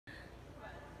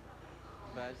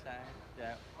Versailles,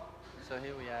 yeah. So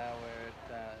here we are. We're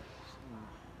at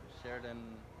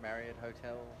Sheraton Marriott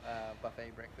Hotel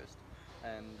buffet breakfast,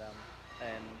 and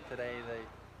today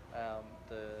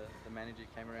the manager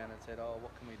came around and said, "Oh,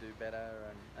 what can we do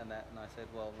better?" and that, and I said,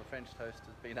 "Well, the French toast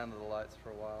has been under the lights for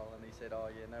a while," and he said, "Oh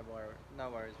yeah, no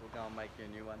worries, we'll go and make you a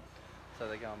new one." So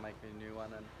they go and make me a new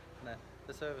one, and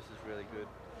the service is really good.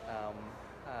 Um,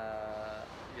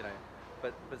 you know,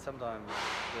 but sometimes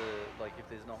like if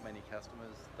there's not many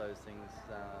customers, those things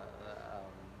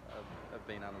have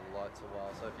been under the lights a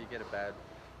while. So if you get a bad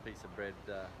piece of bread,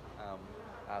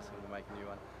 ask them to make a new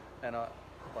one. And I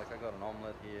got an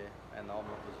omelette here, and the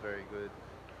omelette was very good.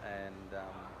 And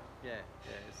yeah,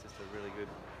 it's just a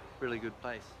really good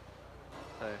place.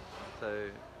 So so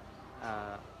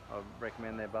I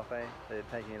recommend their buffet. They're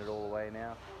taking it all away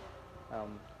now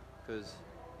because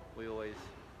we always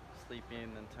sleep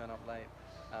in and turn up late.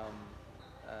 Um,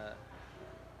 uh,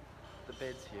 the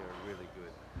beds here are really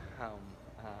good,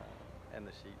 and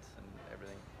the sheets and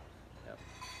everything. Yep.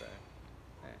 So,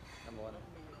 yeah, number one.